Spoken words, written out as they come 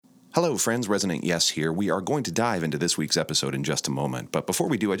Hello, friends. Resonant Yes here. We are going to dive into this week's episode in just a moment. But before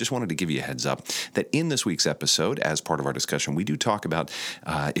we do, I just wanted to give you a heads up that in this week's episode, as part of our discussion, we do talk about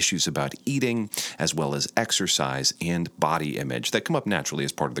issues about eating, as well as exercise and body image that come up naturally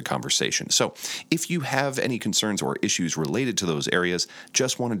as part of the conversation. So if you have any concerns or issues related to those areas,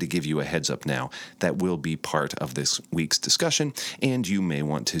 just wanted to give you a heads up now that will be part of this week's discussion, and you may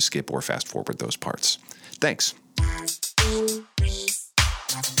want to skip or fast forward those parts. Thanks.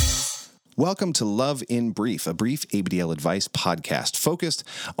 Welcome to Love in Brief, a brief ABDL advice podcast focused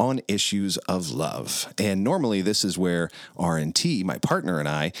on issues of love. And normally this is where R&T, my partner, and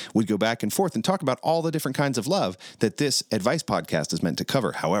I would go back and forth and talk about all the different kinds of love that this advice podcast is meant to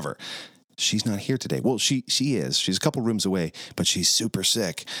cover. However, she's not here today. Well, she is. She's a couple rooms away, but she's super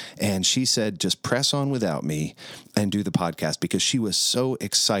sick. And she said, just press on without me and do the podcast because she was so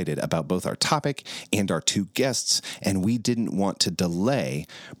excited about both our topic and our two guests, and we didn't want to delay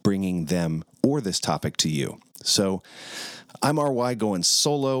bringing them or this topic to you. So I'm RY going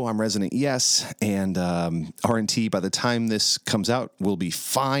solo. I'm Resonant Yes, and R&T, by the time this comes out, will be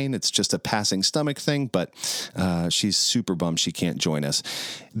fine. It's just a passing stomach thing, but she's super bummed she can't join us.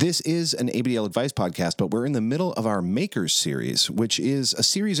 This is an ABDL advice podcast, but we're in the middle of our Makers series, which is a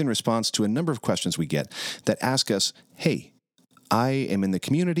series in response to a number of questions we get that ask us, hey, I am in the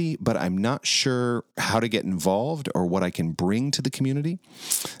community, but I'm not sure how to get involved or what I can bring to the community.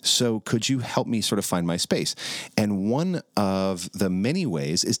 So could you help me sort of find my space? And one of the many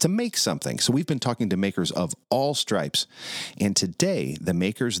ways is to make something. So we've been talking to makers of all stripes. And today, the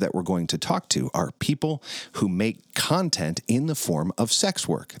makers that we're going to talk to are people who make content in the form of sex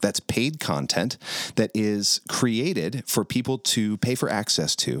work. That's paid content that is created for people to pay for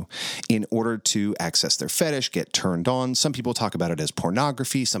access to in order to access their fetish, get turned on. Some people talk about it as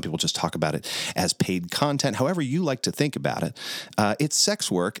pornography. Some people just talk about it as paid content. However you like to think about it, it's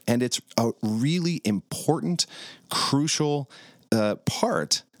sex work, and it's a really important, crucial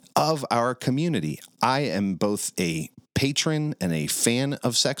part of our community. I am both a patron and a fan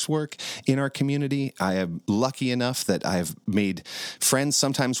of sex work in our community. I am lucky enough that I've made friends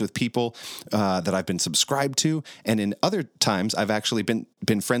sometimes with people that I've been subscribed to, and in other times I've actually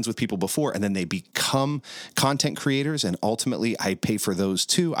been friends with people before, and then they become content creators, and ultimately I pay for those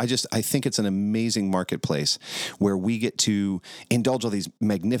too. I think it's an amazing marketplace where we get to indulge all these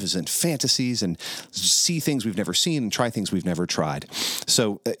magnificent fantasies and see things we've never seen and try things we've never tried.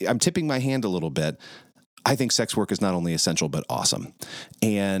 So I'm tipping my hand a little bit. I think sex work is not only essential, but awesome.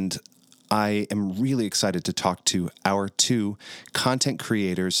 And I am really excited to talk to our two content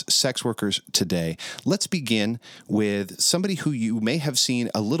creators, sex workers today. Let's begin with somebody who you may have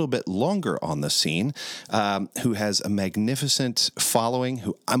seen a little bit longer on the scene, who has a magnificent following,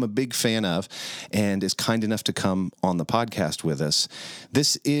 who I'm a big fan of, and is kind enough to come on the podcast with us.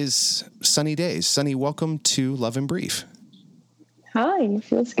 This is Sunny Days. Sunny, welcome to Love in Brief. Hi, it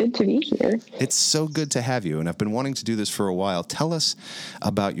feels good to be here. It's so good to have you, and I've been wanting to do this for a while. Tell us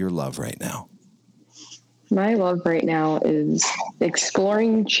about your love right now. My love right now is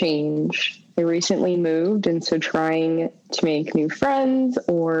exploring change. I recently moved, and so trying to make new friends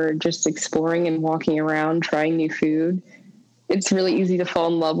or just exploring and walking around, trying new food. It's really easy to fall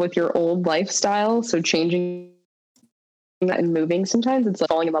in love with your old lifestyle, so changing that and moving sometimes, it's like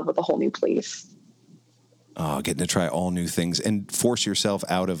falling in love with a whole new place. Oh, getting to try all new things and force yourself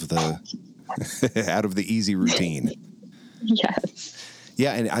out of the out of the easy routine. Yes.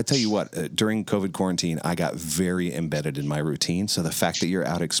 Yeah, and I tell you what, during COVID quarantine, I got very embedded in my routine. So the fact that you're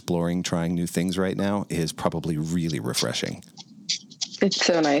out exploring, trying new things right now is probably really refreshing. It's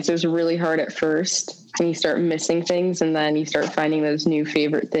so nice. It was really hard at first, and you start missing things, and then you start finding those new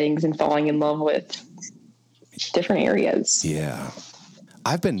favorite things and falling in love with different areas. Yeah.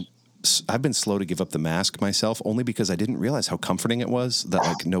 I've been slow to give up the mask myself, only because I didn't realize how comforting it was that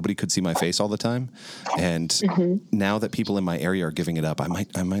like nobody could see my face all the time. And now that people in my area are giving it up, I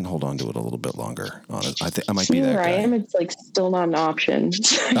might hold on to it a little bit longer. Honestly, I think I might be that guy. Where I am, it's like still not an option.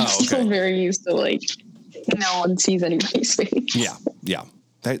 I'm still very used to like no one sees anybody's face. Yeah.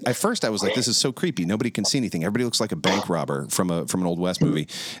 At first, I was like, "This is so creepy. Nobody can see anything. Everybody looks like a bank robber from an Old West movie."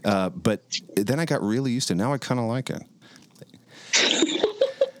 But then I got really used to it. Now I kind of like it.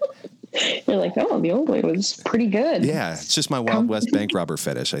 You're like, oh, the old way was pretty good. Yeah, it's just my Wild West bank robber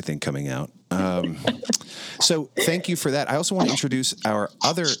fetish, I think, coming out. So thank you for that. I also want to introduce our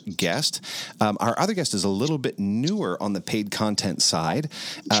other guest. Our other guest is a little bit newer on the paid content side.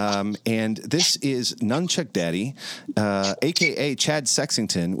 And this is Nunchuck Daddy, a.k.a. Chad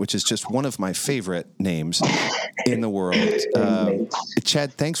Sexington, which is just one of my favorite names in the world.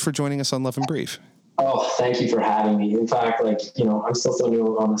 Chad, thanks for joining us on Love and Brief. Oh, thank you for having me. In fact, like, I'm still so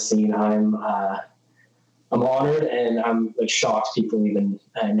new on the scene. I'm honored, and I'm like shocked people even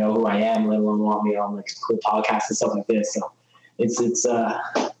know who I am, let alone want me on like cool podcasts and stuff like this. So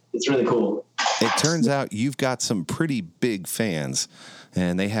it's really cool. It turns out you've got some pretty big fans,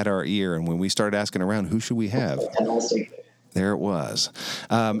 and they had our ear. And when we started asking around, who should we have? There it was.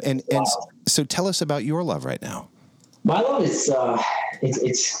 And so tell us about your love right now. My love is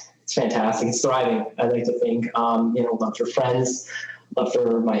it's fantastic. It's thriving, I like to think. Love for friends, love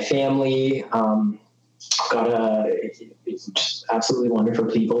for my family. Got just absolutely wonderful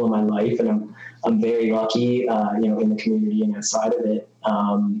people in my life, and I'm very lucky, in the community and outside of it.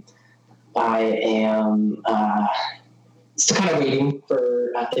 I am still kind of waiting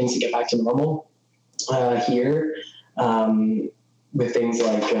for things to get back to normal here, with things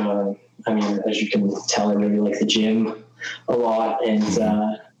like, as you can tell, I really like the gym a lot,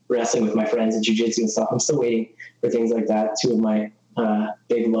 and wrestling with my friends and jiu-jitsu and stuff. I'm still waiting for things like that, two of my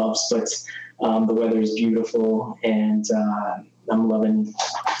big loves, but the weather is beautiful, and I'm loving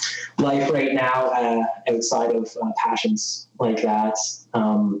life right now outside of passions like that.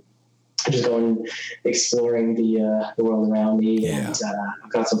 Just going exploring the world around me, and I've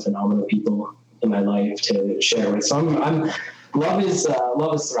got some phenomenal people in my life to share with. So love is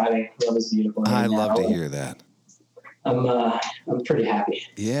thriving. Love is beautiful. I love to hear that. I'm pretty happy.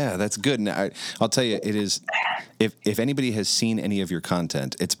 Yeah, that's good. And I'll tell you, it is. If anybody has seen any of your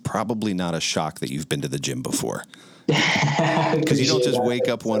content, it's probably not a shock that you've been to the gym before. Because you don't just wake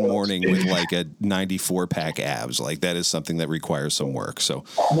up one morning with like a 94-pack abs. Like, that is something that requires some work. So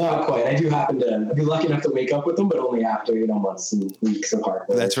not quite. I do happen to. I'd be lucky enough to wake up with them, but only after months and weeks of hard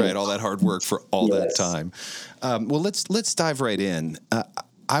work. That's right. All that hard work for all that time. Well, let's dive right in.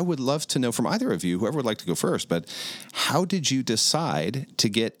 I would love to know from either of you, whoever would like to go first, but how did you decide to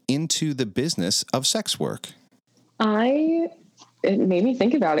get into the business of sex work? It made me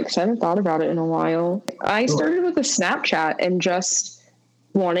think about it because I haven't thought about it in a while. I started with a Snapchat and just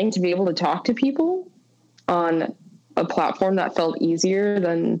wanting to be able to talk to people on a platform that felt easier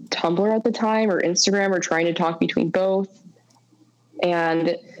than Tumblr at the time, or Instagram, or trying to talk between both.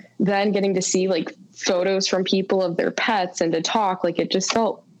 And then getting to see like photos from people of their pets and to talk, like, it just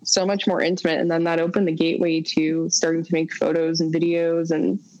felt so much more intimate. And then that opened the gateway to starting to make photos and videos.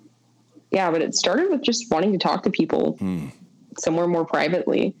 And but it started with just wanting to talk to people somewhere more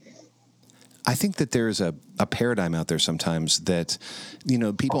privately. I think that there's a paradigm out there sometimes that,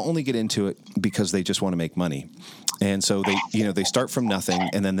 people only get into it because they just want to make money. And so they start from nothing,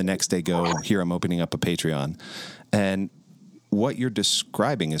 and then the next day go, here, I'm opening up a Patreon. And what you're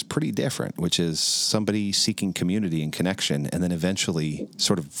describing is pretty different, which is somebody seeking community and connection, and then eventually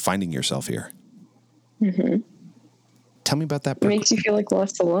sort of finding yourself here. Mm-hmm. Tell me about that. It makes you feel like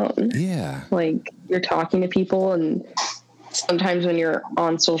less alone. Yeah. Like, you're talking to people, and sometimes when you're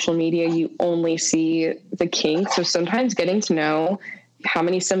on social media, you only see the kinks. So sometimes getting to know how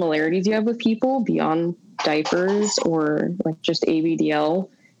many similarities you have with people beyond diapers or like just ABDL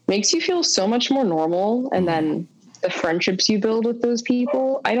makes you feel so much more normal. And then the friendships you build with those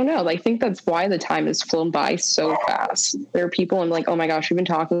people, I don't know. I think that's why the time has flown by so fast. There are people I'm like, oh my gosh, we've been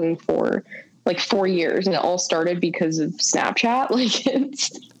talking for like 4 years, and it all started because of Snapchat.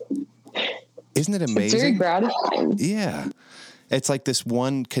 Isn't it amazing? It's very gratifying. Yeah. It's like this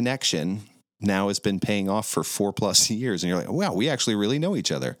one connection now has been paying off for 4+ years. And you're like, wow, we actually really know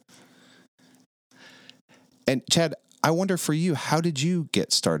each other. And Chad, I wonder for you, how did you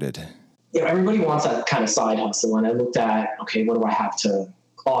get started? Everybody wants that kind of side hustle. And I looked at, okay, what do I have to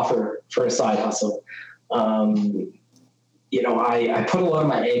offer for a side hustle? I put a lot of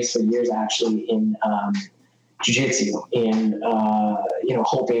my eggs for years actually in jiu-jitsu, and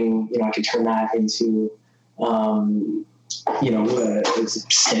hoping I could turn that into a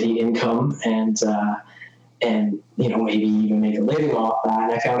steady income and maybe even make a living off that.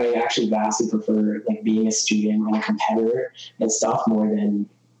 And I found I actually vastly prefer like being a student and a competitor and stuff more than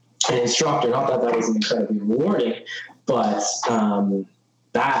an instructor. Not that that wasn't incredibly rewarding, but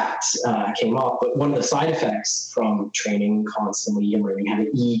that came up. But one of the side effects from training constantly and learning how to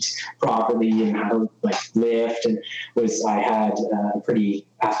eat properly and how to lift was I had a pretty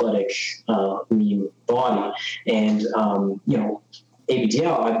athletic, lean body. And,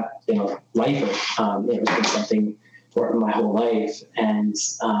 ABDL, I've been a lifer. It's been something for my whole life. And,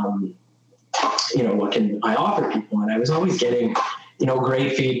 what can I offer people? And I was always getting,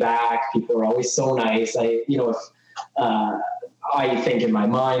 great feedback. People were always so nice. I think in my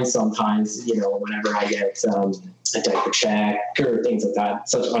mind sometimes, whenever I get a diaper check or things like that,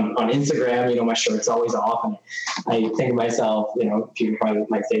 such on Instagram, my shirt's always off, and I think of myself, people probably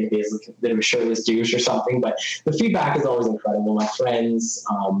might think me as like a bit of a shirtless douche or something, but the feedback is always incredible. My friends,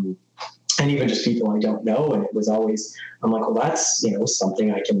 and even just people I don't know, and it was always, I'm like, well, that's,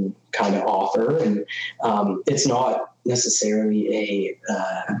 something I can kind of offer, and it's not necessarily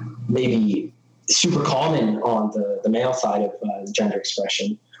maybe super common on the male side of gender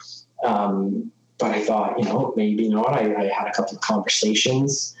expression. But I thought, maybe not. I had a couple of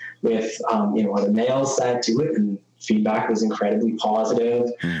conversations with, other males that do it, and feedback was incredibly positive.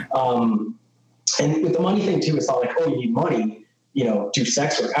 And with the money thing too, it's not like, oh, you need money, do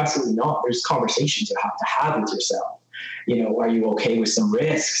sex work. Absolutely not. There's conversations you have to have with yourself. Are you okay with some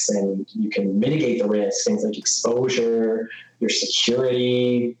risks? And you can mitigate the risks, things like exposure, your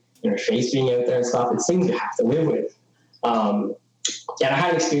security, your face being out there and stuff. It's things you have to live with. And I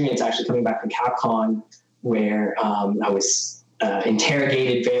had an experience actually coming back from CapCon where I was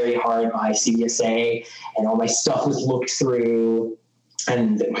interrogated very hard by CBSA, and all my stuff was looked through,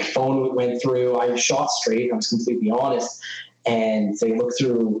 and my phone went through. I shot straight. I was completely honest. And they looked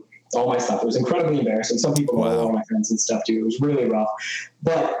through all my stuff. It was incredibly embarrassing. Some people know, all my friends and stuff too. It was really rough.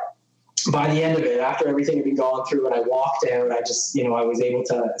 But by the end of it, after everything had been gone through and I walked out, I just, I was able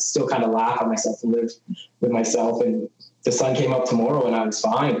to still kind of laugh at myself and live with myself. And the sun came up tomorrow and I was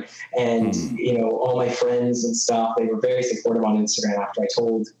fine. And, all my friends and stuff, they were very supportive on Instagram after I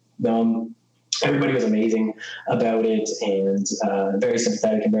told them. Everybody was amazing about it, and very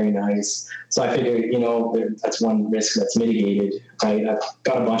sympathetic and very nice. So I figured, that's one risk that's mitigated, right? I've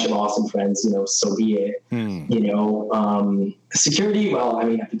got a bunch of awesome friends, so be it. Security, well, I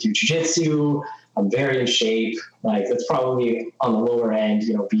can do jiu-jitsu. I'm very in shape. Like, that's probably on the lower end,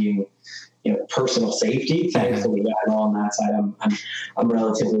 being, personal safety. Thankfully, on that side, I'm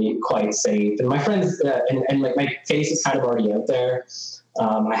relatively quite safe. And my friends, and like my face is kind of already out there.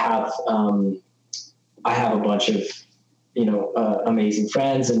 I have a bunch of, amazing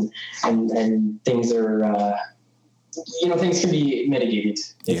friends, and things are, things can be mitigated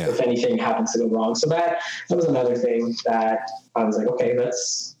if anything happens to go wrong. So that was another thing that I was like, okay,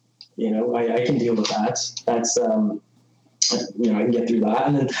 that's, I can deal with that. That's, I can get through that.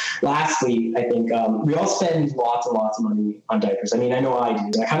 And then lastly, I think we all spend lots and lots of money on diapers. I know I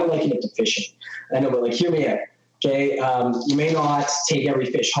do. I kind of liken it to fishing. I know, but like, hear me out. Okay. You may not take every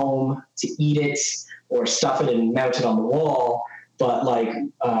fish home to eat it or stuff it and mount it on the wall, but like,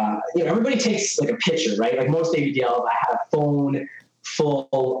 everybody takes like a picture, right? Like most ABDLs, I have a phone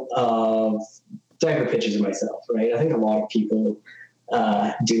full of diaper pictures of myself, right? I think a lot of people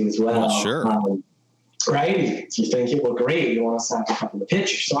do as well. Sure. Right? You think it look great. You want to snap a couple of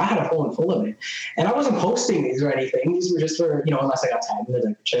pictures. So I had a phone full of it. And I wasn't posting these or anything. These were just for, unless I got tagged in the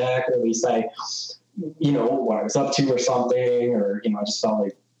diaper check, or at least what I was up to or something, or, I just felt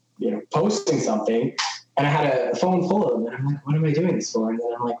like, posting something. And I had a phone full of them. And I'm like, what am I doing this for? And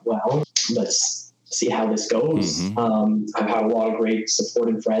then I'm like, well, let's see how this goes. I've had a lot of great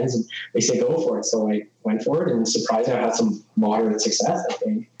supportive friends, and they say go for it. So I went for it, and surprisingly, I had some moderate success, I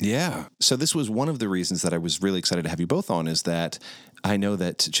think. Yeah. So this was one of the reasons that I was really excited to have you both on, is that I know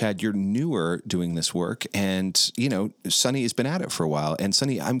that, Chad, you're newer doing this work, and, Sunny has been at it for a while. And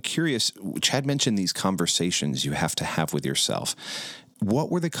Sunny, I'm curious, Chad mentioned these conversations you have to have with yourself.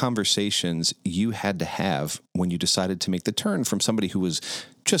 What were the conversations you had to have when you decided to make the turn from somebody who was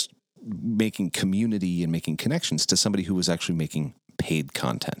just making community and making connections to somebody who was actually making paid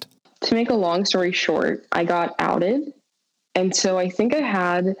content? To make a long story short, I got outed. And so I think I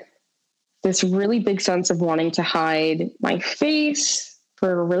had this really big sense of wanting to hide my face.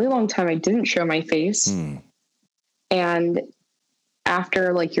 For a really long time, I didn't show my face. And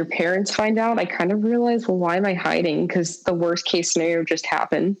after like your parents find out, I kind of realized, well, why am I hiding? Because the worst case scenario just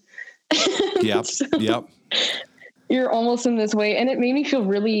happened. Yep. Yep. You're almost in this way. And it made me feel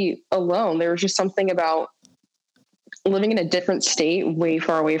really alone. There was just something about living in a different state, way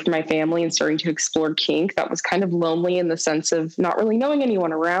far away from my family, and starting to explore kink that was kind of lonely, in the sense of not really knowing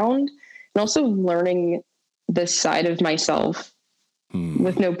anyone around, and also learning this side of myself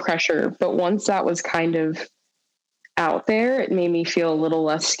with no pressure. But once that was kind of out there, it made me feel a little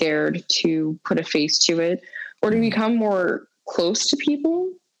less scared to put a face to it, or to become more close to people.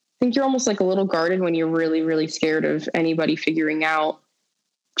 I think you're almost like a little guarded when you're really, really scared of anybody figuring out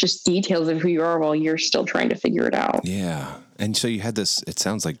just details of who you are while you're still trying to figure it out. Yeah. And so you had this, it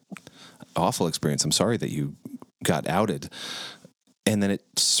sounds like awful experience. I'm sorry that you got outed. And then it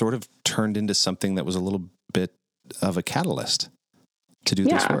sort of turned into something that was a little bit of a catalyst to do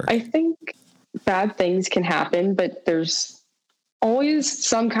this work. I think bad things can happen, but there's always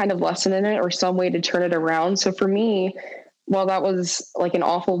some kind of lesson in it or some way to turn it around. So for me, while that was like an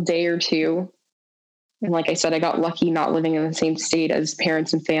awful day or two, and like I said, I got lucky not living in the same state as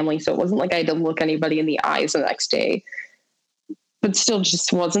parents and family. So it wasn't like I had to look anybody in the eyes the next day, but still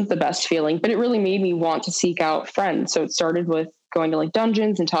just wasn't the best feeling. But it really made me want to seek out friends. So it started with going to like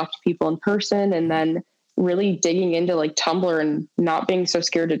dungeons and talk to people in person, and then really digging into like Tumblr and not being so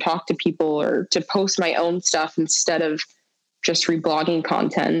scared to talk to people or to post my own stuff instead of just reblogging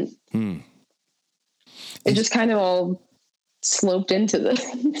content. It just kind of all sloped into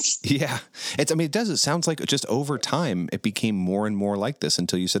this. Yeah. It does. It sounds like just over time, it became more and more like this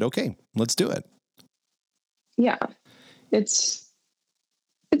until you said, okay, let's do it. Yeah. It's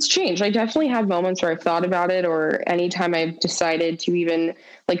changed. I definitely had moments where I've thought about it, or anytime I've decided to even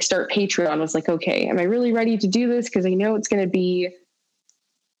like start Patreon, was like, okay, am I really ready to do this? Because I know it's going to be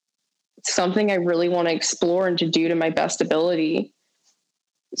something I really want to explore and to do to my best ability.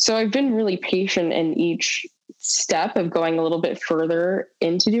 So I've been really patient in each step of going a little bit further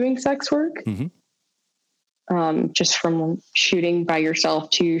into doing sex work. Just from shooting by yourself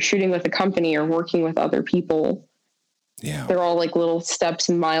to shooting with a company or working with other people. Yeah. They're all like little steps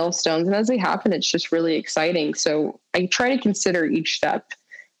and milestones. And as they happen, it's just really exciting. So I try to consider each step,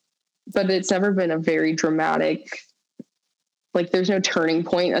 but it's never been a very dramatic, like there's no turning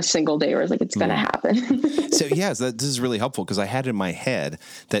point a single day where it's like, it's going to happen. So yeah, this is really helpful, because I had in my head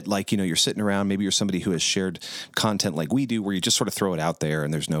that, like, you're sitting around, maybe you're somebody who has shared content like we do, where you just sort of throw it out there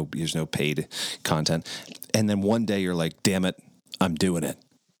and there's no paid content. And then one day you're like, damn it, I'm doing it.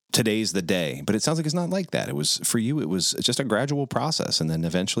 Today's the day. But it sounds like it's not like that. It was, for you, it was just a gradual process. And then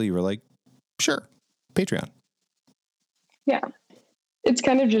eventually you were like, sure, Patreon. Yeah. It's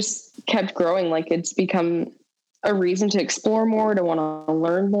kind of just kept growing. Like it's become a reason to explore more, to want to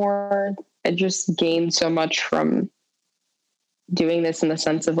learn more. I just gained so much from doing this, in the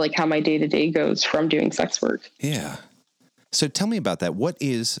sense of like how my day-to-day goes from doing sex work. Yeah. So tell me about that. What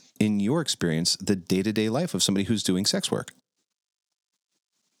is, in your experience, the day-to-day life of somebody who's doing sex work?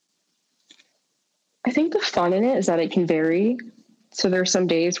 I think the fun in it is that it can vary. So there's some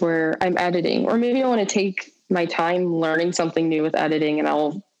days where I'm editing, or maybe I want to take my time learning something new with editing, and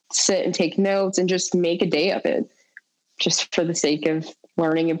I'll sit and take notes and just make a day of it, just for the sake of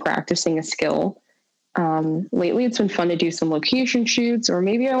learning and practicing a skill. Lately, it's been fun to do some location shoots, or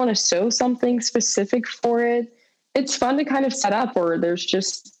maybe I want to sew something specific for it. It's fun to kind of set up, or there's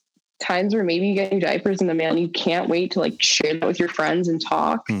just times where maybe you get new diapers in the mail and you can't wait to like share that with your friends and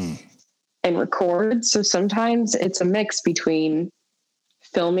talk and record. So sometimes it's a mix between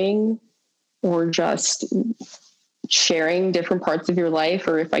filming or just sharing different parts of your life.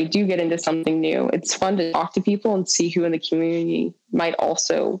 Or if I do get into something new, it's fun to talk to people and see who in the community might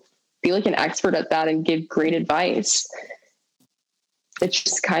also be like an expert at that and give great advice. It's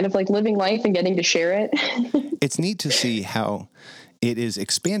just kind of like living life and getting to share it. It's neat to see how it is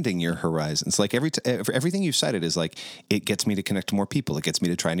expanding your horizons. Like everything you've cited is like, it gets me to connect to more people. It gets me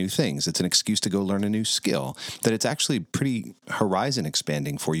to try new things. It's an excuse to go learn a new skill. That it's actually pretty horizon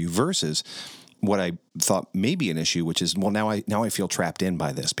expanding for you, versus what I thought may be an issue, which is, well, now I feel trapped in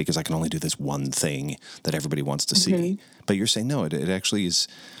by this because I can only do this one thing that everybody wants to see. But you're saying, no, it actually is,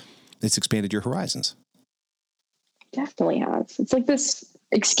 it's expanded your horizons. Definitely has. It's like this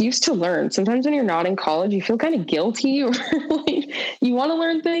excuse to learn. Sometimes when you're not in college, you feel kind of guilty, or like you want to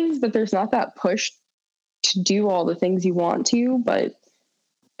learn things, but there's not that push to do all the things you want to. But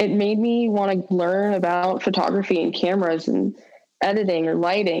it made me want to learn about photography and cameras and editing or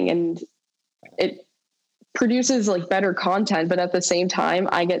lighting, and it produces like better content. But at the same time,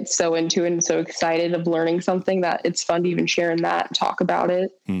 I get so into it and so excited of learning something that it's fun to even share in that and talk about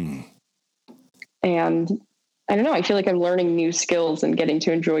it. And I don't know, I feel like I'm learning new skills and getting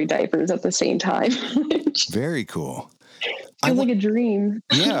to enjoy diapers at the same time. Very cool. Feels like a dream.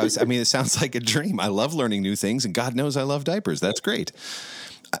 Yeah, I mean, it sounds like a dream. I love learning new things, and God knows I love diapers. That's great.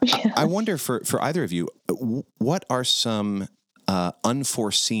 Yeah. I wonder for either of you, what are some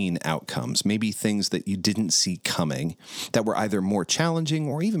unforeseen outcomes, maybe things that you didn't see coming, that were either more challenging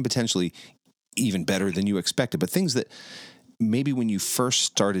or even potentially even better than you expected, but things that maybe when you first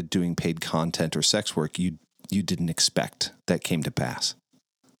started doing paid content or sex work, you didn't expect that came to pass?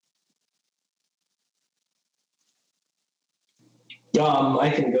 I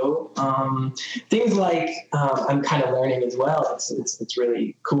can go. Things like I'm kind of learning as well. It's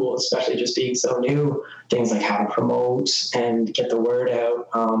really cool, especially just being so new. Things like how to promote and get the word out.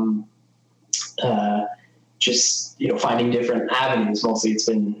 Just finding different avenues. Mostly it's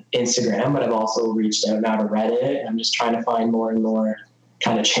been Instagram, but I've also reached out now to Reddit. And I'm just trying to find more and more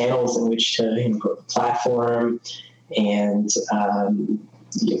kind of channels in which to grow the platform and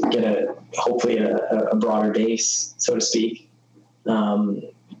you get hopefully a broader base, so to speak,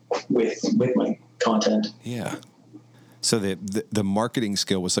 with my content. Yeah. So the marketing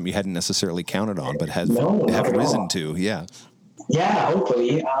skill was something you hadn't necessarily counted on, but have risen to. Yeah. Yeah,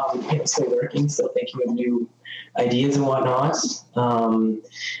 hopefully. Still working, still thinking of new ideas and whatnot.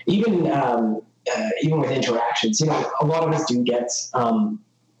 Even with interactions, a lot of us do get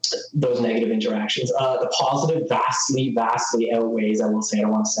those negative interactions. The positive vastly outweighs, I will say, I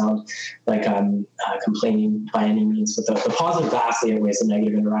don't want to sound like I'm complaining by any means, but the positive vastly outweighs the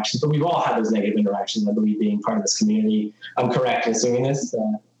negative interactions. But we've all had those negative interactions, I believe, being part of this community. I'm correct in assuming this?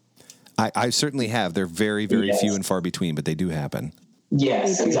 I certainly have. They're very, very few and far between, but they do happen.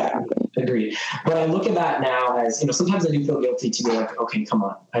 Yes, exactly. Agreed. But I look at that now as, sometimes I do feel guilty to be like, okay, come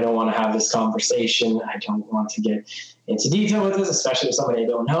on. I don't want to have this conversation. I don't want to get into detail with this, especially with somebody I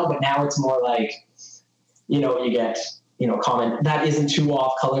don't know. But now it's more like, you get, comment that isn't too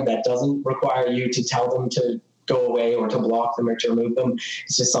off color, that doesn't require you to tell them to go away or to block them or to remove them.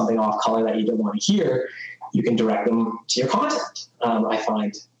 It's just something off color that you don't want to hear. You can direct them to your content. I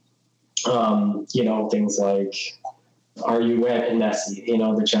find, things like, are you wet and messy?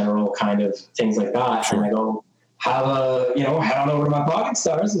 The general kind of things like that. Sure. And I go, head on over to my Pocket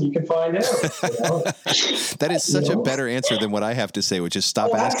Stars and you can find out. That is such a better answer than what I have to say, which is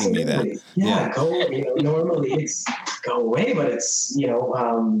stop asking me that. Yeah. Go, normally it's go away, but it's, if you don't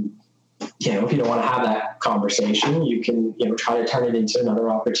want to have that conversation, you can, try to turn it into another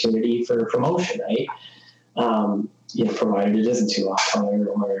opportunity for promotion, right? Provided it isn't too off-color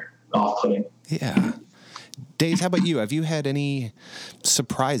or off-putting. Yeah. Days, how about you? Have you had any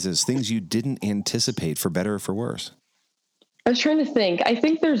surprises, things you didn't anticipate, for better or for worse? I was trying to think. I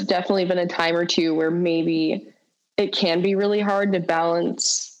think there's definitely been a time or two where maybe it can be really hard to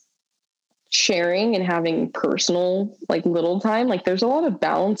balance sharing and having personal, little time. There's a lot of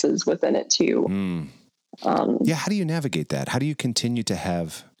balances within it too. How do you navigate that? How do you continue to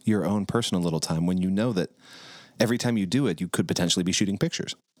have your own personal little time when you know that every time you do it, you could potentially be shooting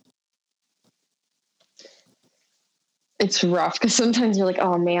pictures? It's rough because sometimes you're like,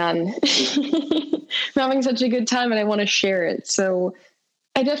 oh man, I'm having such a good time and I want to share it. So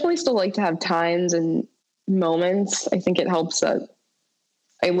I definitely still like to have times and moments. I think it helps that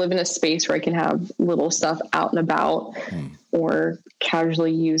I live in a space where I can have little stuff out and about or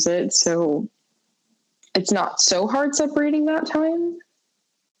casually use it. So it's not so hard separating that time.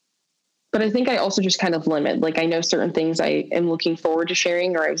 But I think I also just kind of limit. I know certain things I am looking forward to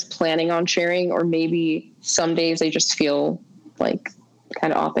sharing or I was planning on sharing, or maybe some days I just feel kind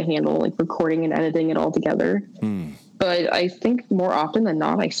of off the handle, recording and editing it all together. But I think more often than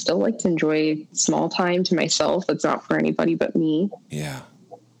not, I still like to enjoy small time to myself. That's not for anybody but me. Yeah.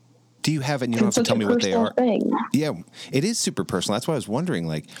 Do you have, and you don't have to tell me what they are. Yeah, it is super personal. That's why I was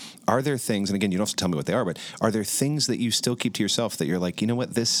wondering, are there things, and again, you don't have to tell me what they are, but are there things that you still keep to yourself that you're like, you know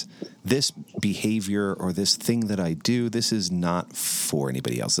what, this behavior or this thing that I do, this is not for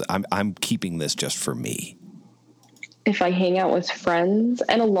anybody else. I'm keeping this just for me. If I hang out with friends,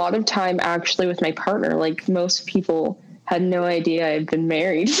 and a lot of time actually with my partner, most people had no idea I've been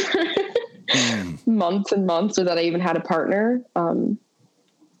married for months and months, or that I even had a partner.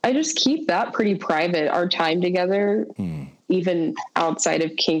 I just keep that pretty private. Our time together, even outside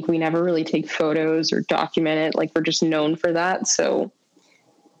of kink, we never really take photos or document it. We're just known for that. So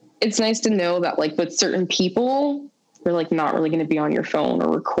it's nice to know that with certain people, you're not really going to be on your phone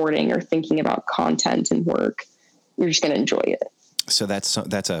or recording or thinking about content and work. You're just going to enjoy it. So that's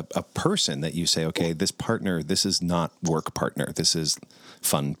a person that you say, okay, this partner, this is not work partner. This is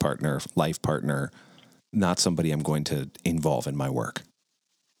fun partner, life partner, not somebody I'm going to involve in my work.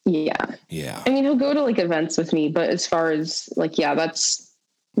 Yeah. Yeah. I mean, he'll go to events with me, but as far as that's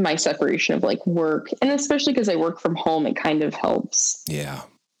my separation of work. And especially because I work from home, it kind of helps. Yeah.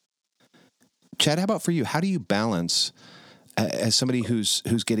 Chad, how about for you? How do you balance as somebody who's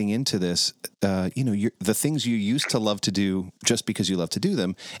getting into this, the things you used to love to do just because you love to do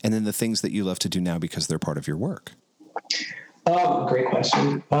them, and then the things that you love to do now because they're part of your work? Great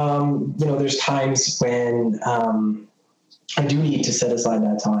question. There's times when, I do need to set aside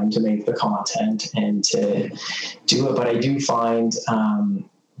that time to make the content and to do it. But I do find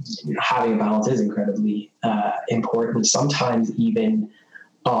having a balance is incredibly important. Sometimes even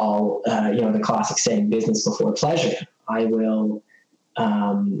the classic saying, business before pleasure. I will,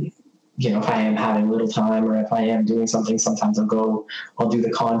 if I am having little time or if I am doing something, sometimes I'll do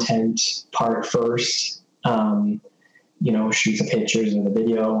the content part first. Shoot the pictures or the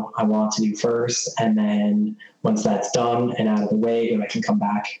video I want to do first. And then once that's done and out of the way, then I can come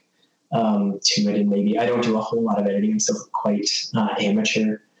back to it. And maybe I don't do a whole lot of editing. I'm still quite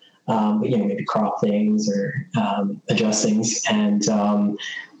amateur. But, maybe crop things or adjust things. And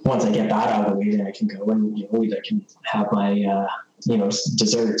once I get that out of the way, then I can go and, I can have my,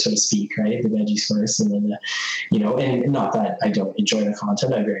 dessert, so to speak, right? The veggies first. And then, and not that I don't enjoy the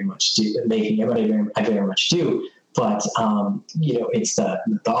content. I very much do making it, but I very much do. But, it's the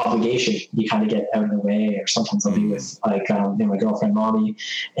obligation you kind of get out of the way. Or sometimes I'll be with my girlfriend, Mommy,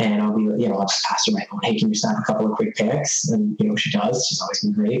 and I'll be, I'll just pass her my phone. Hey, can you snap a couple of quick pics? And, she does. She's always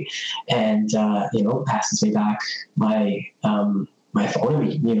been great. And, passes me back my phone,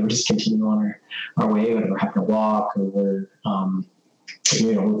 and we, just continue on our way, whether we're having a walk or we're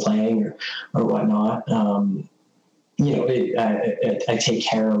playing or whatnot. I take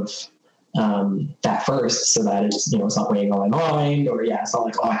care of that first, so that it's not weighing on my mind, or it's not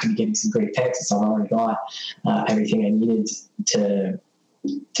like, I could be getting some great pics. It's I've already got everything I needed to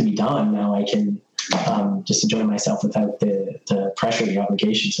be done. Now I can just enjoy myself without the pressure, the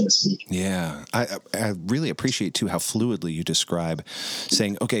obligation, so to speak. Yeah. I really appreciate too how fluidly you describe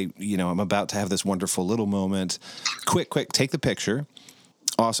saying, okay, I'm about to have this wonderful little moment. Quick, take the picture.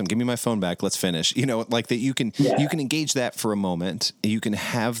 Awesome. Give me my phone back. Let's finish. Like that you can engage that for a moment. You can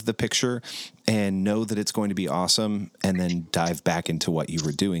have the picture and know that it's going to be awesome, and then dive back into what you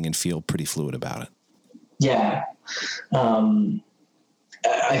were doing and feel pretty fluid about it. Yeah.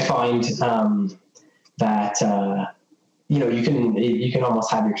 I find that you can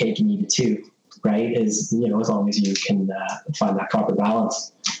almost have your cake and eat it too, right? As long as you can find that proper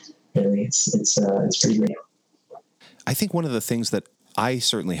balance. Really, it's pretty great. I think one of the things that I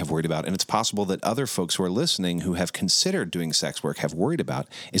certainly have worried about, and it's possible that other folks who are listening who have considered doing sex work have worried about,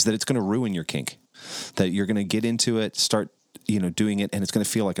 is that it's going to ruin your kink. That you're going to get into it, start doing it, and it's going to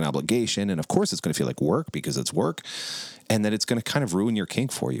feel like an obligation, and of course it's going to feel like work because it's work, and that it's going to kind of ruin your kink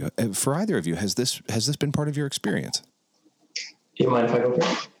for you. For either of you, has this been part of your experience? Do you mind if I go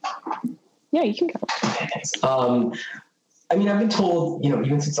first? Yeah, you can go. Okay, thanks. I've been told,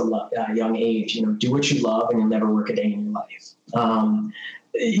 even since a young age, do what you love and you'll never work a day in your life.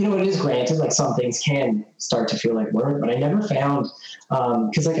 It is granted, like some things can start to feel like work, but I never found,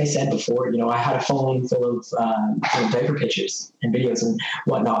 because like I said before, I had a phone full of diaper pictures and videos and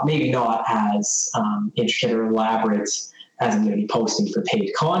whatnot, maybe not as intricate or elaborate as I'm going to be posting for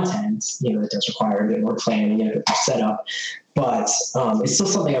paid content. It does require a bit more planning and a bit more setup, but it's still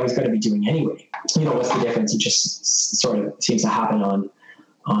something I was going to be doing anyway. What's the difference? It just sort of seems to happen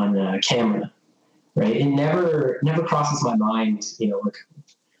on camera, right? It never crosses my mind, like,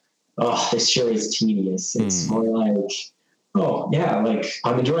 oh, this sure is tedious. It's more like, oh yeah, like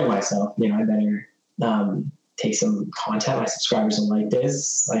I'm enjoying myself. I better take some content. My subscribers will like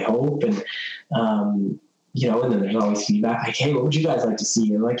this, I hope. And and then there's always feedback like, hey, what would you guys like to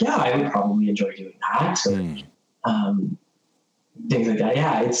see? And like, yeah, I would probably enjoy doing that. Or, things like that.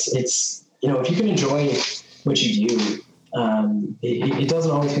 Yeah, it's if you can enjoy what you do, it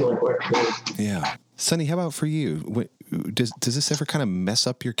doesn't always feel like work. Really. Yeah. Sunny, how about for you? Does this ever kind of mess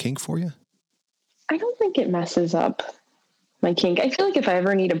up your kink for you? I don't think it messes up my kink. I feel like if I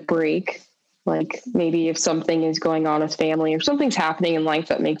ever need a break, like maybe if something is going on with family or something's happening in life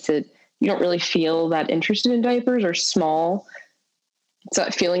that makes it, you don't really feel that interested in diapers or small, it's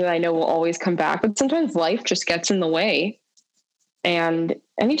that feeling that I know will always come back. But sometimes life just gets in the way. And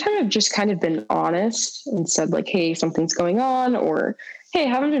anytime I've just kind of been honest and said like, hey, something's going on, or, hey, I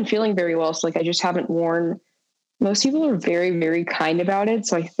haven't been feeling very well, so like I just haven't worn, most people are very, very kind about it.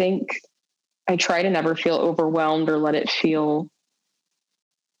 So I think I try to never feel overwhelmed or let it feel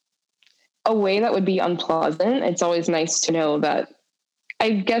a way that would be unpleasant. It's always nice to know that,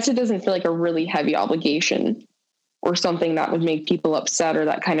 I guess it doesn't feel like a really heavy obligation or something that would make people upset, or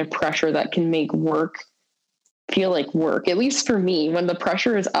that kind of pressure that can make work feel like work. At least for me, when the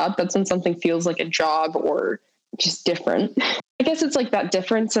pressure is up, that's when something feels like a job or just different. I guess it's like that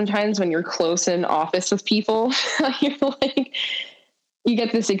difference sometimes when you're close in office with people. You're like, you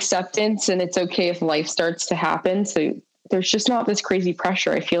get this acceptance and it's okay if life starts to happen. So there's just not this crazy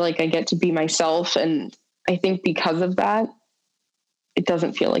pressure. I feel like I get to be myself. And I think because of that, it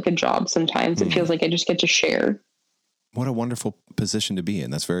doesn't feel like a job sometimes. It feels like I just get to share. What a wonderful position to be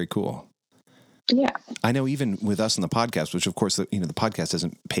in. That's very cool. Yeah. I know even with us on the podcast, which of course, the podcast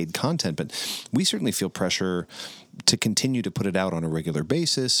isn't paid content, but we certainly feel pressure to continue to put it out on a regular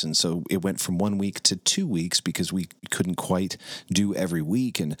basis. And so it went from 1 week to 2 weeks because we couldn't quite do every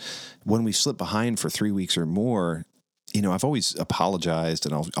week. And when we slip behind for 3 weeks or more, I've always apologized,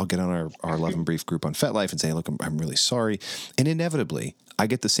 and I'll get on our Love and Brief group on FetLife and say, look, I'm really sorry. And inevitably I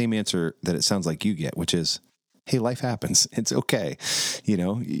get the same answer that it sounds like you get, which is, hey, life happens. It's okay. You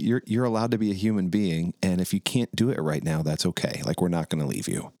know, you're allowed to be a human being. And if you can't do it right now, that's okay. Like, we're not going to leave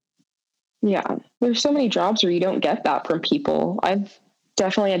you. Yeah. There's so many jobs where you don't get that from people. I've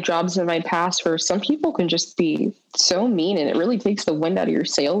definitely had jobs in my past where some people can just be so mean and it really takes the wind out of your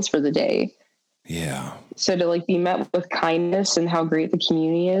sails for the day. Yeah. So to like be met with kindness and how great the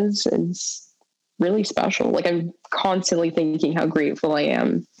community is really special. Like, I'm constantly thinking how grateful I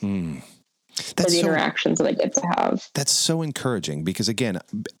am for the interactions that I get to have. That's so encouraging because, again,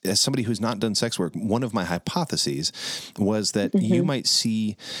 as somebody who's not done sex work, one of my hypotheses was that you might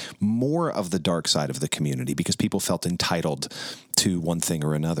see more of the dark side of the community because people felt entitled to one thing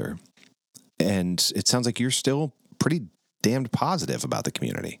or another. And it sounds like you're still pretty damned positive about the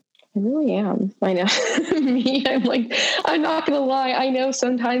community. I really am. I know. Me, I'm like, I'm not going to lie. I know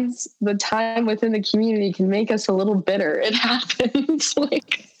sometimes the time within the community can make us a little bitter. It happens.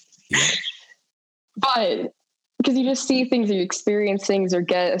 But because you just see things or you experience things or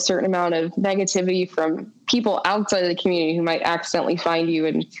get a certain amount of negativity from people outside of the community who might accidentally find you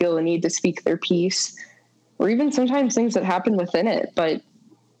and feel the need to speak their piece, or even sometimes things that happen within it. But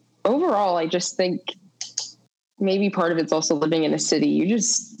overall, I just think maybe part of it's also living in a city. You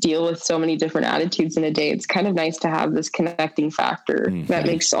just deal with so many different attitudes in a day. It's kind of nice to have this connecting factor that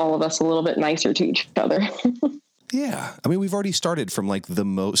makes all of us a little bit nicer to each other. Yeah. I mean, we've already started from like the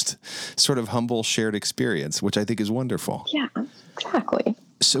most sort of humble shared experience, which I think is wonderful. Yeah, exactly.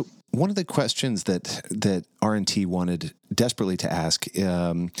 So one of the questions that R&T wanted desperately to ask,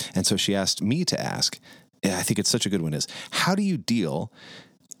 and so she asked me to ask, and I think it's such a good one, is how do you deal,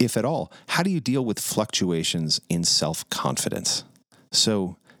 if at all, how do you deal with fluctuations in self-confidence?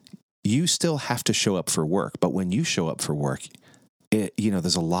 So you still have to show up for work, but when you show up for work,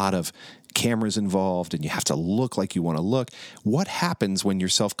 there's a lot of cameras involved and you have to look like you want to look. What happens when your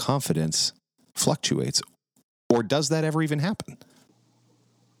self-confidence fluctuates? Or does that ever even happen?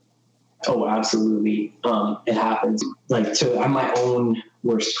 Oh, absolutely. It happens. I'm my own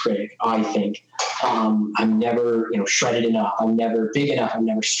worst critic, I think. I'm never, shredded enough. I'm never big enough. I'm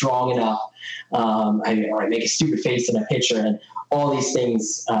never strong enough. I make a stupid face in a picture, and all these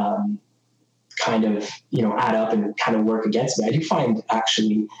things kind of, add up and kind of work against me. I do find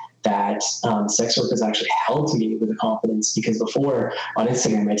actually that sex work has actually helped me with the confidence, because before on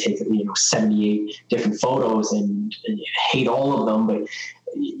Instagram I take 78 different photos and hate all of them, but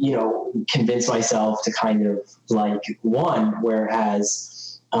convince myself to kind of like one,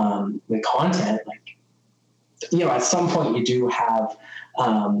 whereas with content, at some point you do have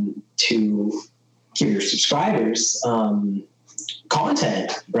to give your subscribers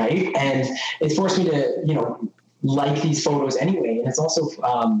content, right? And it forced me to like these photos anyway, and it's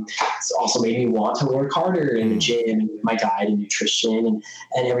also made me want to work harder in the gym and with my diet and nutrition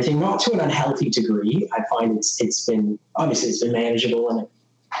and everything, not to an unhealthy degree. I find it's been manageable,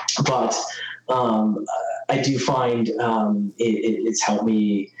 but I do find it's helped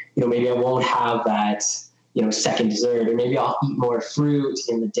me. Maybe I won't have that second dessert, or maybe I'll eat more fruit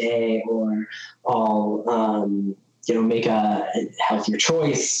in the day, or I'll make a healthier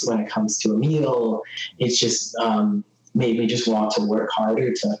choice when it comes to a meal. It's just made me just want to work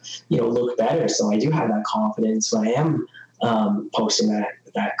harder to look better. So I do have that confidence when I am posting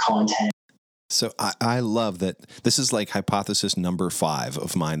that content. So I love that this is like hypothesis number 5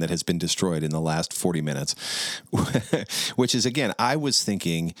 of mine that has been destroyed in the last 40 minutes, which is, again, I was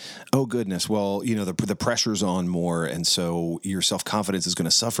thinking, oh goodness, well, the pressure's on more. And so your self-confidence is going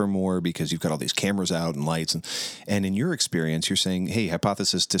to suffer more because you've got all these cameras out and lights. And in your experience, you're saying, hey,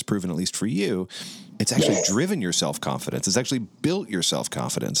 hypothesis disproven, at least for you, it's actually driven your self-confidence. It's actually built your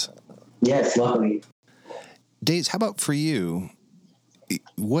self-confidence. Yes, luckily. Days, how about for you?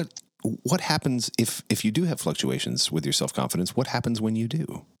 What happens if you do have fluctuations with your self-confidence? What happens when you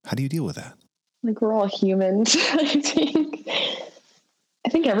do? How do you deal with that? We're all humans. I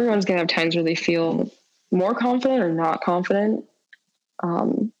think everyone's going to have times where they feel more confident or not confident.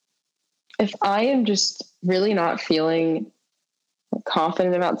 If I am just really not feeling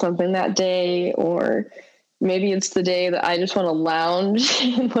confident about something that day, or maybe it's the day that I just want to lounge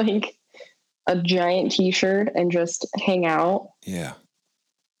in like a giant t-shirt and just hang out. Yeah.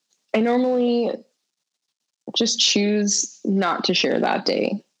 I normally just choose not to share that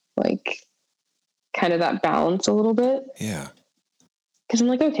day, like kind of that balance a little bit. Yeah. Because I'm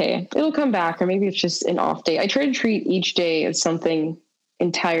like, okay, it'll come back, or maybe it's just an off day. I try to treat each day as something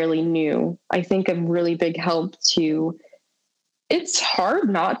entirely new. I think a really big help to, it's hard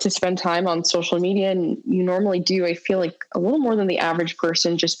not to spend time on social media, and you normally do, I feel like, a little more than the average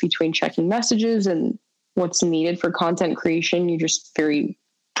person, just between checking messages and what's needed for content creation. You're just very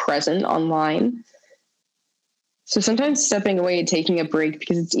present online. So sometimes stepping away and taking a break,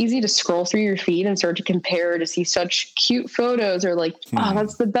 because it's easy to scroll through your feed and start to compare, to see such cute photos, or like, oh,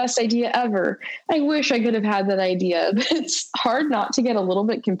 that's the best idea ever. I wish I could have had that idea. But it's hard not to get a little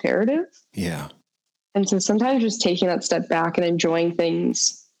bit comparative. Yeah. And so sometimes just taking that step back and enjoying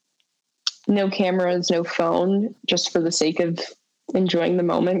things, no cameras, no phone, just for the sake of enjoying the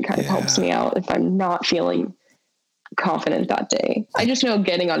moment kind of helps me out if I'm not feeling confident that day. I just know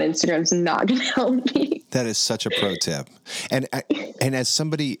getting on Instagram is not going to help me. That is such a pro tip. And as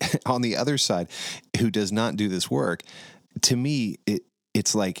somebody on the other side who does not do this work, to me,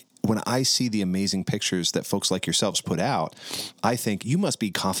 it's like when I see the amazing pictures that folks like yourselves put out, I think you must be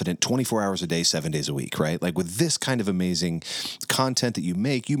confident 24 hours a day, 7 days a week, right? Like with this kind of amazing content that you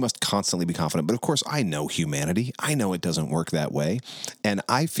make, you must constantly be confident. But of course, I know humanity. I know it doesn't work that way. And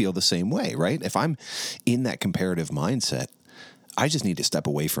I feel the same way, right? If I'm in that comparative mindset, I just need to step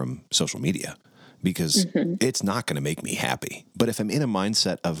away from social media, because it's not going to make me happy. But if I'm in a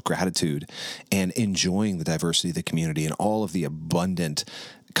mindset of gratitude and enjoying the diversity of the community and all of the abundant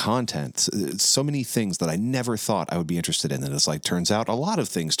content, so many things that I never thought I would be interested in, and it's like, turns out a lot of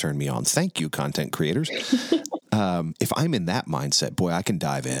things turn me on. Thank you, content creators. If I'm in that mindset, boy, I can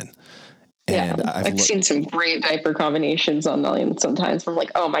dive in. And I've seen some great diaper combinations online sometimes. I'm like,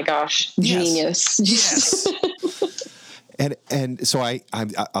 oh my gosh, genius. Yes. And so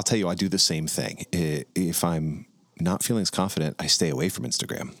I'll tell you, I do the same thing. If I'm not feeling as confident, I stay away from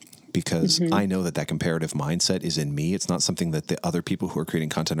Instagram, because I know that comparative mindset is in me. It's not something that the other people who are creating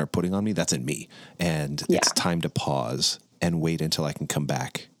content are putting on me. That's in me. And it's time to pause and wait until I can come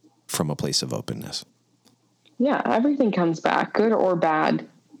back from a place of openness. Yeah, everything comes back, good or bad.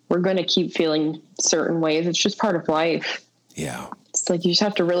 We're going to keep feeling certain ways. It's just part of life. Yeah. It's like, you just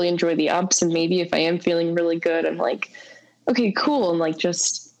have to really enjoy the ups. And maybe if I am feeling really good, I'm like, okay, cool. And like,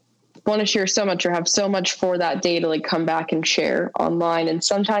 just want to share so much or have so much for that day to like come back and share online. And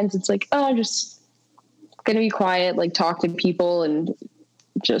sometimes it's like, oh, I'm just going to be quiet, like talk to people and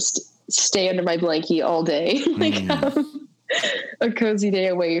just stay under my blankie all day. Like have a cozy day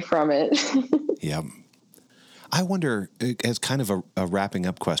away from it. Yeah. I wonder, as kind of a wrapping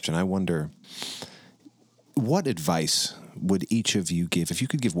up question, I wonder, what advice would each of you give, if you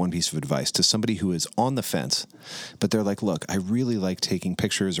could give one piece of advice to somebody who is on the fence, but they're like, look, I really like taking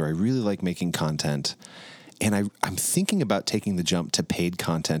pictures, or I really like making content, and I'm thinking about taking the jump to paid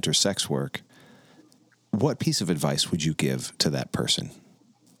content or sex work. What piece of advice would you give to that person?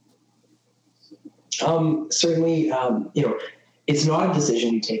 Certainly, it's not a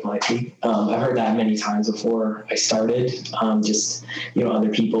decision you take lightly. I've heard that many times before I started. Other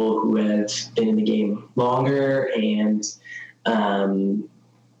people who have been in the game longer and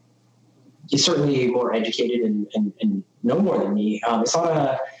you're certainly more educated and know more than me.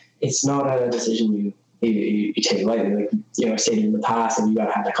 It's not a decision you take lightly. Like, I stated in the past, and you got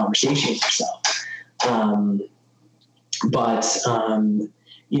to have that conversation with yourself.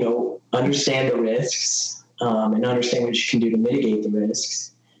 Understand the risks. And understand what you can do to mitigate the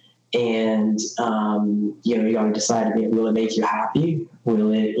risks. And, you got to decide, will it make you happy?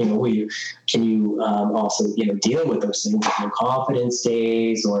 Will it, can you also, deal with those things, like no confidence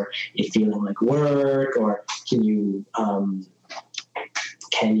days, or it feeling like work, or can you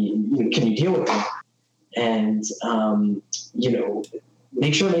deal with them? And,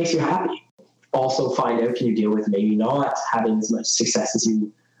 make sure it makes you happy. Also find out, can you deal with maybe not having as much success as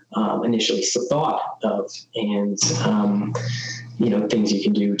you initially thought of, and things you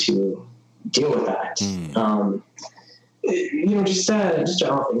can do to deal with that. Just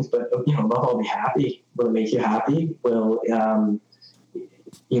general things, but above all, be happy. Will it make you happy? Will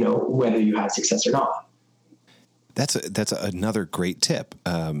whether you have success or not. That's another great tip.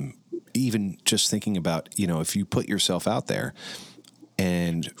 Even just thinking about, if you put yourself out there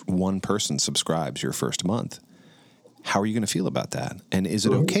and one person subscribes your first month, how are you going to feel about that? And is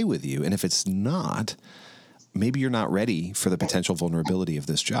it okay with you? And if it's not, maybe you're not ready for the potential vulnerability of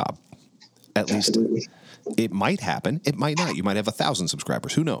this job. At least it might happen. It might not. You might have 1,000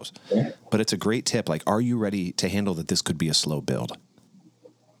 subscribers. Who knows? Yeah. But it's a great tip. Like, are you ready to handle that this could be a slow build?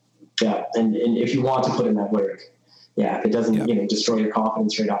 Yeah. And if you want to put in that work, if it doesn't, destroy your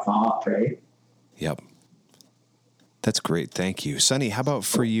confidence right off the hop, right? Yep. That's great. Thank you. Sunny, how about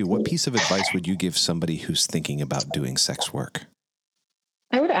for you? What piece of advice would you give somebody who's thinking about doing sex work?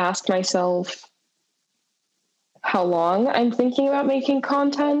 I would ask myself how long I'm thinking about making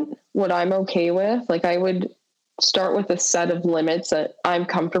content, what I'm okay with. Like, I would start with a set of limits that I'm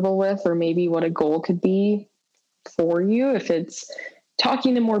comfortable with, or maybe what a goal could be for you. If it's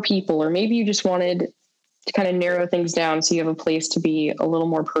talking to more people, or maybe you just wanted to kind of narrow things down so you have a place to be a little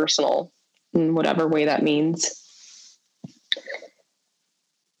more personal in whatever way that means.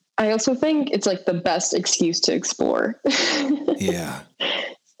 I also think it's like the best excuse to explore. Yeah.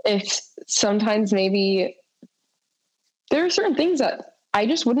 If sometimes maybe there are certain things that I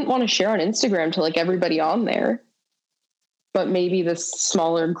just wouldn't want to share on Instagram to like everybody on there, but maybe this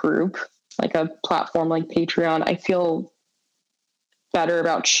smaller group, like a platform like Patreon, I feel better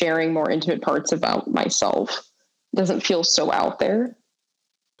about sharing more intimate parts about myself. It doesn't feel so out there.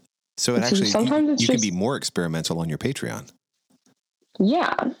 So it actually, you can be more experimental on your Patreon.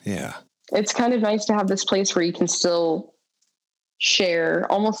 Yeah. Yeah. It's kind of nice to have this place where you can still share,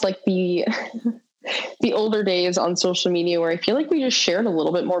 almost like the the older days on social media where I feel like we just shared a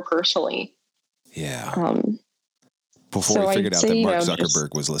little bit more personally. Yeah. Before we figured out that Mark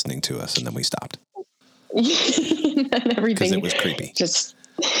Zuckerberg was listening to us, and then we stopped. And everything. Because it was creepy. Just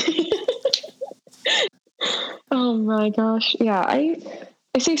oh my gosh. Yeah. I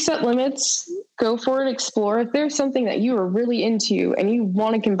say set limits, go for it, explore. If there's something that you are really into and you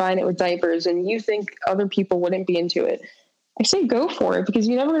want to combine it with diapers and you think other people wouldn't be into it, I say go for it, because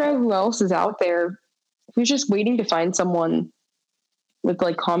you never know who else is out there who's just waiting to find someone with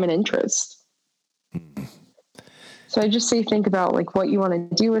like common interest. Mm-hmm. So I just say think about like what you want to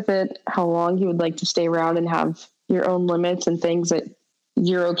do with it, how long you would like to stay around, and have your own limits and things that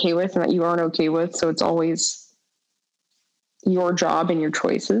you're okay with and that you aren't okay with. So it's always your job and your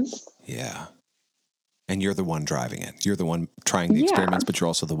choices. Yeah. And you're the one driving it. You're the one trying the experiments, but you're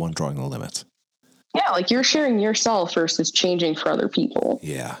also the one drawing the limits. Yeah, like you're sharing yourself versus changing for other people.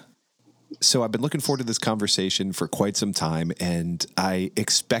 Yeah. So I've been looking forward to this conversation for quite some time, and I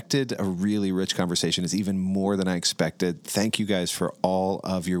expected a really rich conversation. It's even more than I expected. Thank you guys for all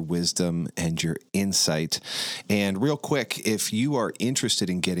of your wisdom and your insight. And real quick, if you are interested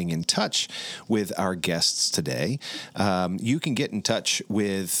in getting in touch with our guests today, you can get in touch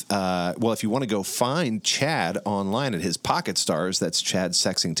with, if you want to go find Chad online at his Pocket Stars, that's Chad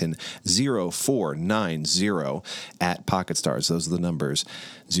Sexington 0490 at Pocket Stars. Those are the numbers.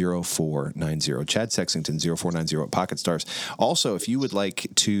 0490. Chad Sexington 0490 at Pocket Stars. Also, if you would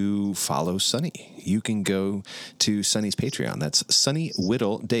like to follow Sunny, you can go to Sunny's Patreon. That's Sunny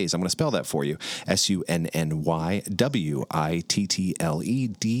Whittle Days. I'm going to spell that for you.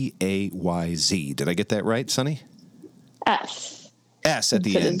 SUNNYWITTLEDAYZ. Did I get that right, Sunny? S at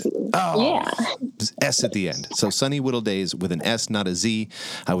the end. Oh, yeah. S at the end. So Sunny Whittle Days with an S, not a Z.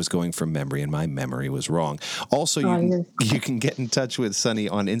 I was going from memory, and my memory was wrong. Also, you can get in touch with Sunny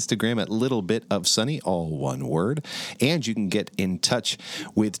on Instagram at Little Bit of Sunny, all one word. And you can get in touch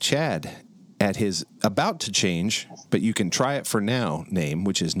with Chad at his about to change, but you can try it for now name,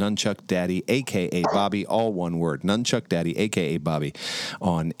 which is Nunchuck Daddy, a.k.a. Bobby, all one word. Nunchuck Daddy, a.k.a. Bobby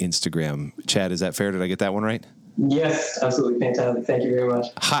on Instagram. Chad, is that fair? Did I get that one right? Yes, absolutely fantastic. Thank you very much.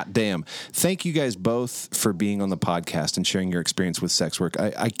 Hot damn. Thank you guys both for being on the podcast and sharing your experience with sex work.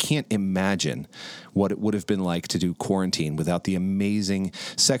 I can't imagine what it would have been like to do quarantine without the amazing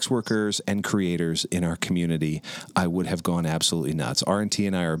sex workers and creators in our community. I would have gone absolutely nuts. R&T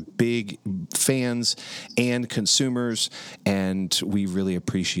and I are big fans and consumers, and we really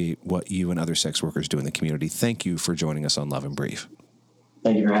appreciate what you and other sex workers do in the community. Thank you for joining us on Love in Brief.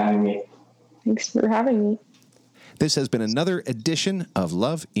 Thank you for having me. Thanks for having me. This has been another edition of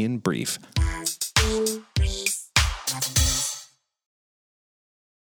Love in Brief.